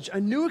village.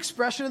 A new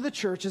expression of the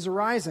church is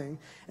arising,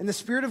 and the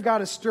Spirit of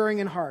God is stirring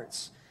in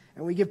hearts.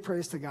 And we give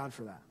praise to God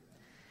for that.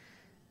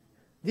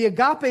 The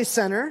Agape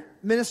Center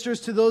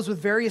ministers to those with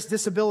various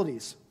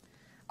disabilities.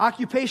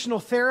 Occupational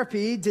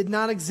therapy did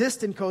not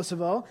exist in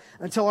Kosovo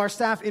until our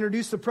staff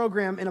introduced the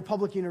program in a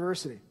public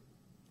university.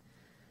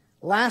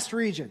 Last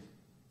region,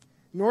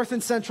 North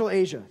and Central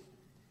Asia.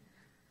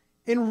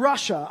 In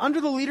Russia,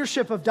 under the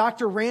leadership of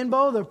Dr.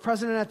 Rambo, the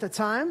president at the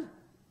time,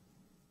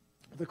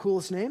 the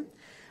coolest name,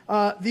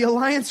 the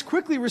Alliance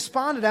quickly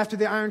responded after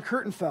the Iron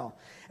Curtain fell.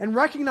 And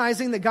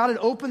recognizing that God had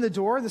opened the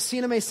door, the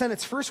CNMA sent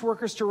its first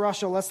workers to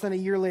Russia less than a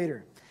year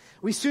later.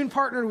 We soon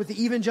partnered with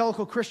the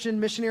Evangelical Christian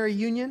Missionary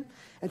Union,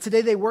 and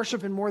today they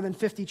worship in more than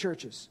 50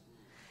 churches.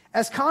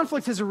 As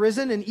conflict has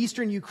arisen in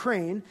eastern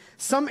Ukraine,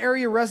 some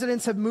area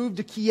residents have moved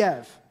to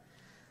Kiev.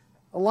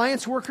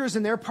 Alliance workers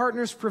and their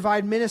partners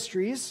provide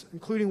ministries,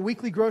 including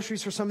weekly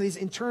groceries for some of these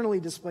internally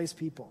displaced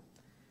people.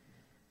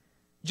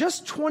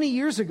 Just 20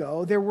 years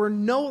ago, there were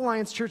no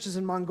Alliance churches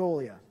in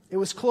Mongolia. It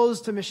was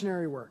closed to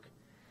missionary work.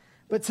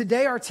 But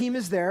today our team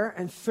is there,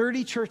 and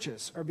 30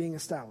 churches are being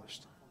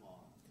established.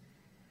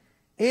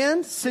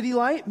 And City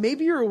Light,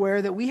 maybe you're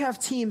aware that we have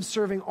teams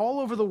serving all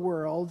over the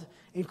world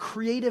in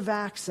creative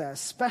access,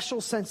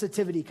 special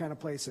sensitivity kind of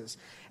places.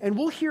 And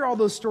we'll hear all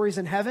those stories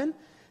in heaven.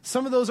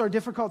 Some of those are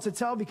difficult to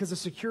tell because of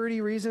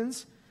security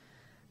reasons.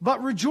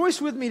 But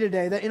rejoice with me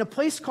today that in a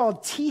place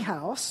called Tea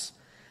House,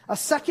 a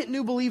second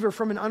new believer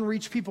from an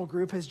unreached people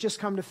group has just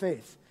come to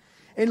faith.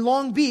 In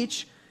Long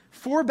Beach,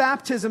 4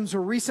 baptisms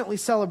were recently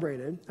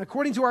celebrated.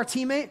 According to our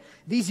teammate,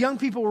 these young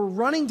people were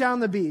running down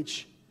the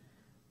beach,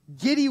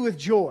 giddy with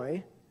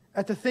joy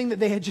at the thing that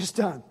they had just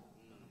done.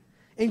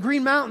 In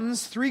Green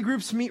Mountains, 3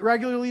 groups meet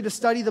regularly to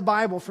study the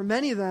Bible. For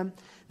many of them,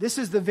 this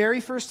is the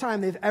very first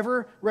time they've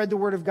ever read the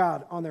Word of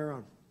God on their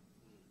own.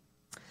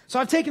 So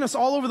I've taken us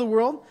all over the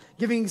world,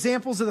 giving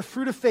examples of the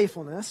fruit of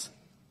faithfulness.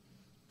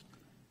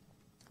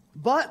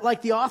 But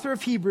like the author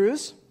of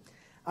Hebrews,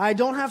 I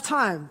don't have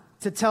time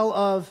to tell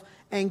of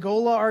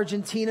Angola,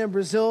 Argentina,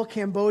 Brazil,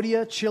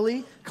 Cambodia,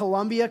 Chile,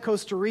 Colombia,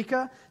 Costa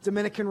Rica,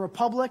 Dominican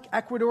Republic,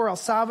 Ecuador, El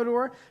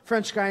Salvador,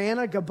 French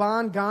Guiana,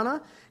 Gabon,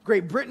 Ghana,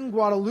 Great Britain,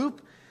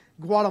 Guadeloupe,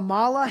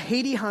 Guatemala,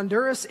 Haiti,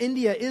 Honduras,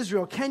 India,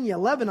 Israel, Kenya,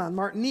 Lebanon,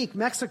 Martinique,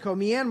 Mexico,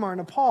 Myanmar,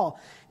 Nepal,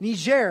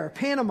 Niger,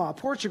 Panama,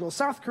 Portugal,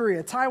 South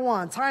Korea,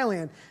 Taiwan,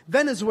 Thailand,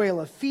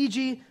 Venezuela,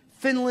 Fiji,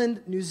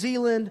 Finland, New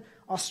Zealand,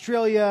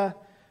 Australia,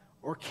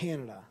 or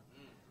Canada.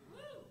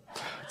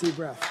 Deep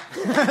breath.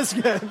 That's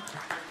good.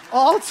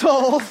 All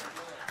told,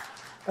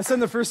 I said in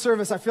the first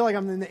service, I feel like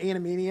I'm in the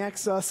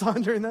Animaniacs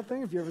song during that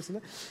thing, if you've ever seen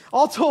that.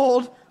 All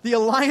told, the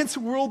Alliance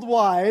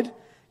worldwide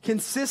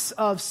consists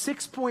of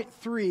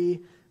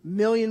 6.3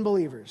 million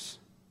believers,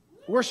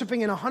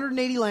 worshiping in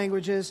 180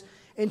 languages,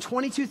 in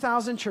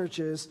 22,000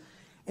 churches,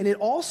 and it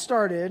all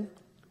started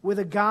with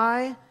a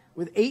guy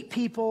with 8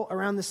 people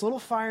around this little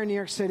fire in New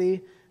York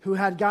City who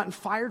had gotten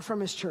fired from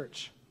his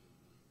church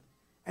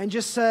and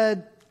just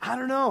said, I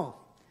don't know,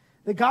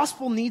 the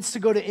gospel needs to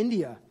go to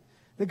India.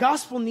 The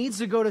gospel needs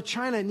to go to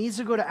China. It needs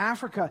to go to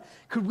Africa.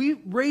 Could we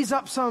raise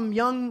up some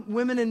young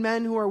women and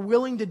men who are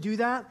willing to do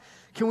that?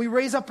 Can we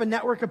raise up a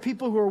network of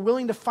people who are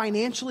willing to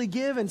financially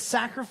give and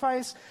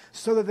sacrifice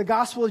so that the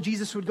gospel of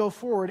Jesus would go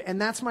forward? And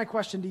that's my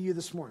question to you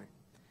this morning.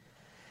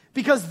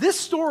 Because this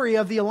story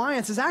of the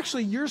Alliance is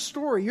actually your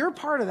story. You're a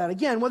part of that.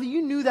 Again, whether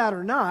you knew that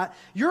or not,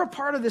 you're a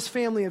part of this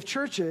family of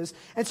churches.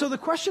 And so the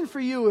question for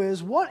you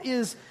is, what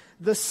is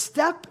the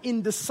step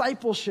in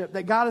discipleship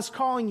that God is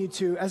calling you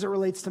to as it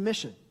relates to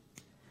mission?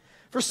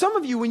 For some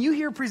of you, when you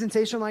hear a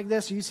presentation like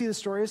this, or you see the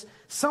stories,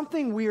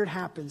 something weird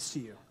happens to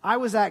you. I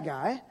was that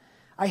guy.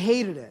 I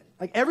hated it.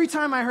 Like every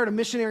time I heard a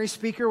missionary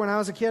speaker when I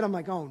was a kid, I'm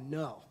like, oh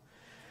no,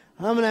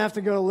 I'm going to have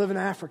to go live in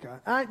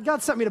Africa.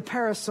 God sent me to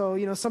Paris,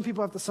 so some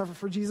people have to suffer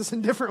for Jesus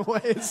in different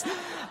ways.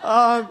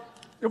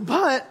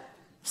 But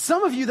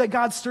some of you that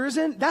God stirs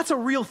in, that's a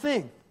real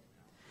thing.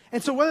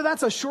 And so whether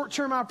that's a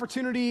short-term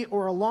opportunity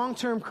or a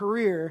long-term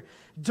career,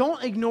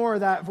 don't ignore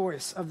that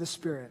voice of the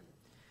Spirit.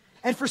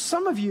 And for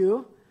some of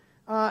you,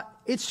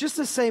 it's just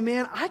to say,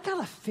 man, I got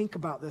to think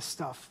about this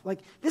stuff. Like,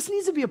 this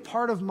needs to be a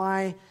part of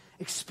my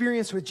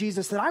experience with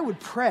Jesus, that I would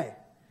pray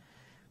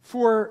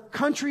for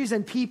countries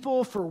and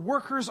people, for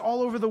workers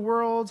all over the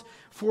world,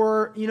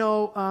 for,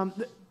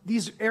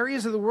 these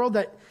areas of the world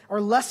that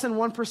are less than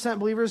 1%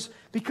 believers.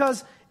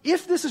 Because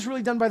if this is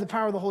really done by the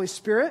power of the Holy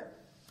Spirit,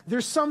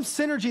 there's some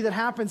synergy that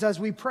happens as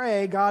we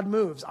pray, God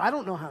moves. I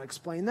don't know how to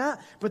explain that,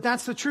 but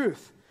that's the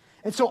truth.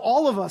 And so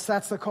all of us,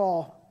 that's the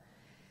call.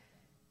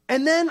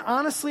 And then,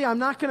 honestly, I'm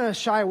not going to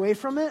shy away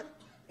from it.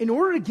 In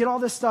order to get all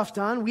this stuff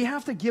done, we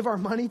have to give our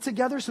money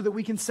together so that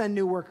we can send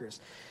new workers.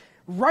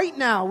 Right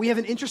now, we have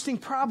an interesting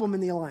problem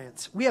in the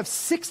Alliance. We have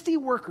 60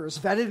 workers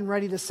vetted and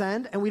ready to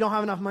send, and we don't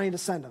have enough money to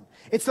send them.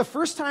 It's the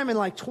first time in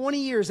like 20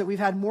 years that we've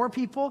had more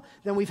people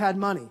than we've had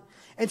money.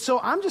 And so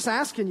I'm just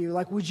asking you,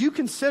 would you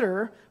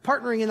consider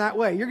partnering in that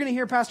way? You're going to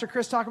hear Pastor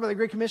Chris talk about the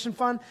Great Commission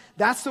Fund.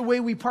 That's the way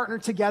we partner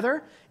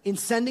together in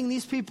sending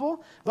these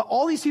people. But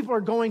all these people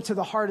are going to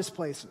the hardest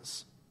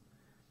places.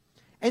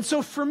 And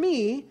so for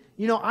me,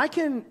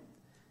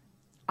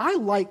 I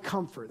like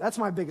comfort. That's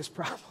my biggest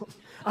problem.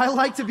 I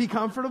like to be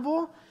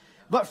comfortable.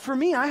 But for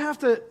me, I have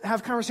to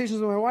have conversations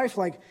with my wife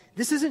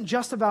this isn't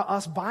just about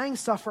us buying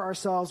stuff for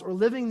ourselves or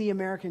living the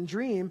American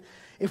dream.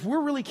 If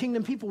we're really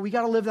kingdom people, we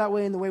got to live that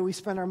way in the way we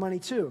spend our money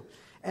too.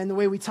 And the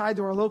way we tithe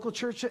to our local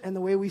church and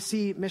the way we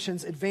see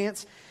missions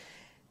advance.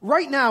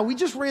 Right now, we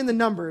just ran the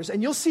numbers.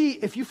 And you'll see,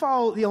 if you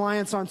follow the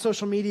Alliance on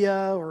social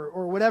media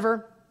or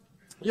whatever,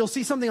 you'll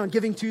see something on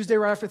Giving Tuesday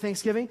right after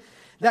Thanksgiving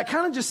that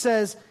kind of just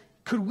says,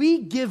 could we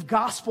give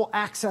gospel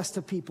access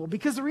to people?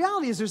 Because the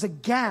reality is there's a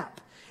gap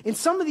In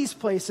some of these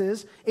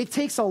places, it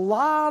takes a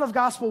lot of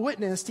gospel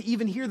witness to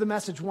even hear the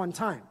message one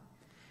time.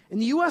 In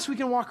the U.S., we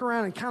can walk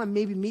around and kind of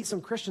maybe meet some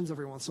Christians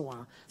every once in a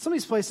while. Some of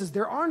these places,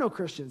 there are no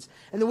Christians.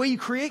 And the way you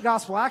create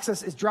gospel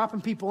access is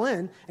dropping people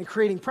in and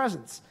creating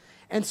presence.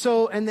 And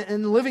so,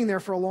 and living there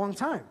for a long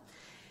time.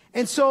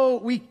 And so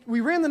we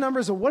ran the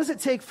numbers of what does it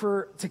take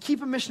to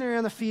keep a missionary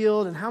on the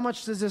field, and how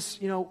much does this,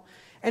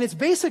 and it's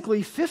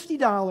basically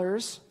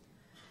 $50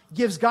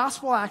 gives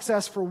gospel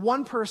access for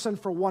one person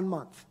for 1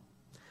 month.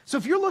 So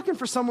if you're looking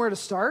for somewhere to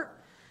start,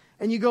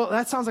 and you go,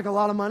 that sounds like a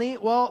lot of money,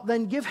 well,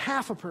 then give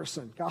half a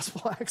person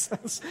gospel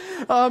access.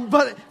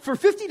 But for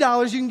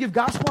 $50, you can give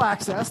gospel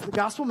access, the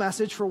gospel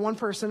message, for one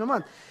person a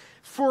month.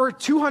 For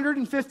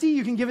 $250,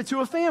 you can give it to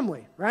a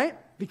family, right?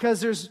 Because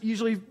there's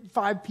usually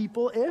 5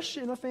 people-ish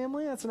in a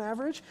family. That's an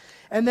average.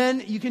 And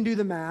then you can do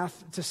the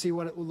math to see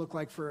what it would look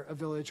like for a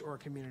village or a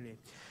community.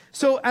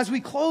 So as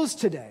we close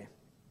today,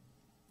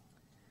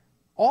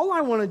 all I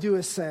want to do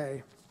is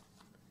say,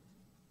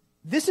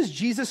 this is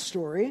Jesus'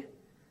 story.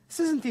 This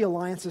isn't the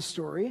Alliance's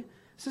story.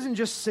 This isn't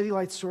just City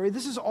Light's story.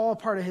 This is all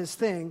part of his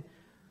thing.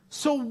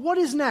 So what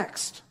is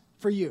next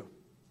for you?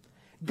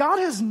 God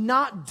has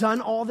not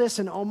done all this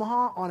in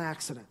Omaha on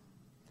accident.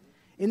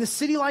 In the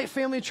City Light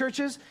family of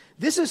churches,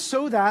 this is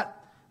so that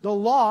the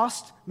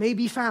lost may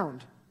be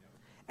found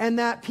and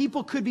that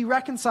people could be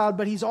reconciled,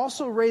 but he's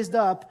also raised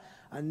up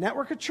a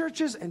network of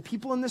churches and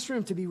people in this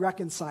room to be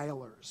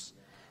reconcilers.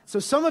 So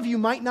some of you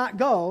might not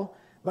go,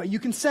 but you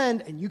can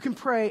send and you can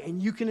pray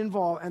and you can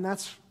involve, and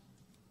that's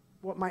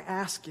what my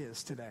ask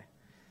is today,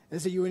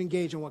 is that you would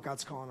engage in what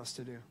God's calling us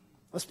to do.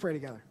 Let's pray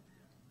together.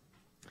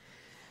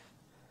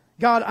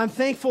 God, I'm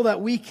thankful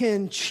that we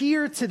can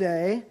cheer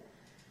today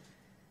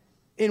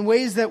in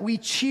ways that we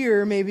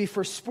cheer maybe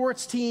for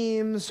sports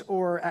teams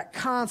or at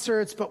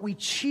concerts, but we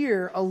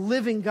cheer a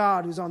living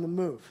God who's on the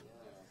move.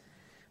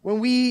 When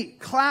we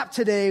clap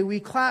today, we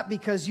clap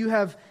because you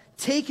have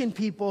taken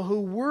people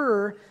who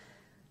were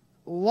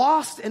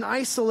lost and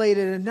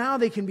isolated, and now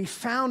they can be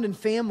found in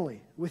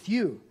family with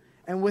you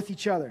and with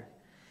each other.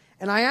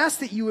 And I ask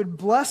that you would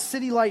bless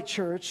City Light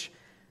Church.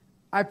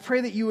 I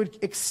pray that you would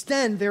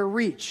extend their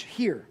reach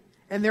here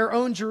and their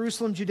own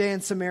Jerusalem, Judea,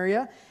 and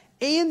Samaria,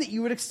 and that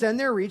you would extend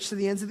their reach to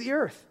the ends of the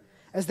earth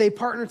as they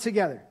partner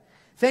together.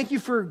 Thank you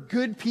for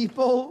good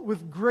people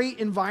with great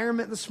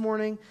environment this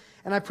morning,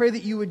 and I pray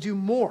that you would do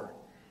more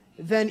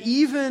than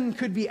even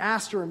could be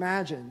asked or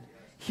imagined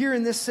here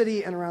in this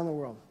city and around the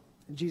world.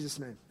 In Jesus'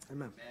 name,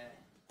 amen.